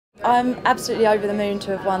I'm absolutely over the moon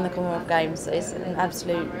to have won the Commonwealth Games. It's an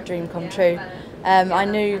absolute dream come true. I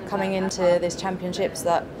knew coming into this championships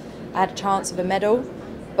that I had a chance of a medal,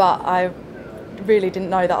 but I really didn't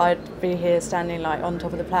know that I'd be here standing like on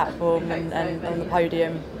top of the platform and on the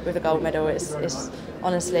podium with a gold medal. It's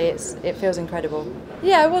honestly, it feels incredible.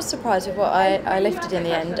 Yeah, I was surprised with what I lifted in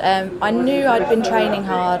the end. I knew I'd been training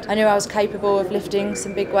hard. I knew I was capable of lifting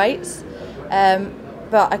some big weights.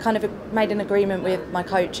 But I kind of made an agreement with my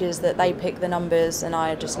coaches that they pick the numbers and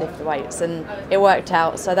I just lift the weights, and it worked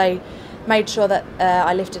out. So they made sure that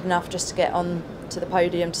I lifted enough just to get on to the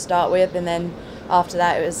podium to start with, and then after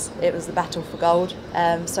that it was the battle for gold.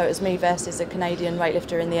 So it was me versus a Canadian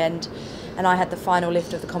weightlifter in the end, and I had the final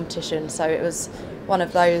lift of the competition. So it was one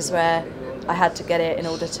of those where I had to get it in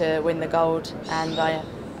order to win the gold, and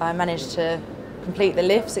I managed to complete the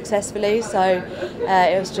lift successfully, so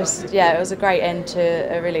it was just, yeah, it was a great end to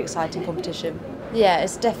a really exciting competition. Yeah,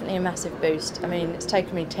 it's definitely a massive boost. I mean, it's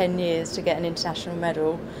taken me 10 years to get an international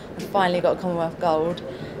medal. I finally got a Commonwealth gold,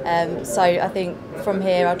 so I think from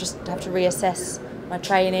here I'll just have to reassess my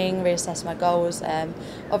training, reassess my goals.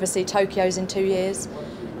 Obviously Tokyo's in 2 years.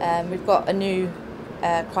 We've got a new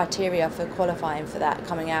criteria for qualifying for that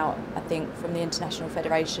coming out, I think, from the International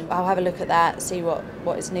Federation. I'll have a look at that, see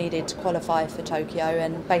what is needed to qualify for Tokyo,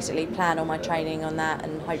 and basically plan on my training on that,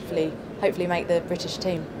 and hopefully make the British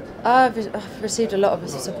team. I've received a lot of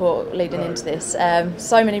support leading into this.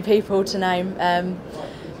 So many people to name.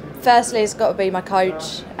 Firstly, it's got to be my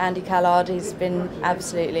coach, Andy Callard. He's been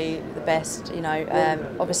absolutely the best. You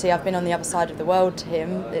know, obviously I've been on the other side of the world to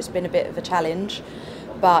him. It's been a bit of a challenge,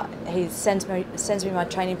 but he sends me my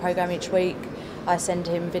training program each week. I send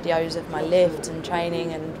him videos of my lift and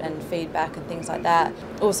training and feedback and things like that.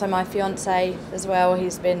 Also my fiance as well,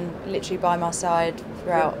 he's been literally by my side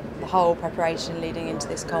throughout the whole preparation leading into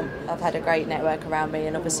this comp. I've had a great network around me,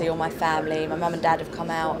 and obviously all my family, my mum and dad have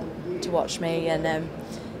come out to watch me, and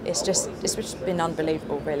it's just been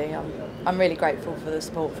unbelievable really. I'm really grateful for the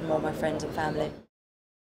support from all my friends and family.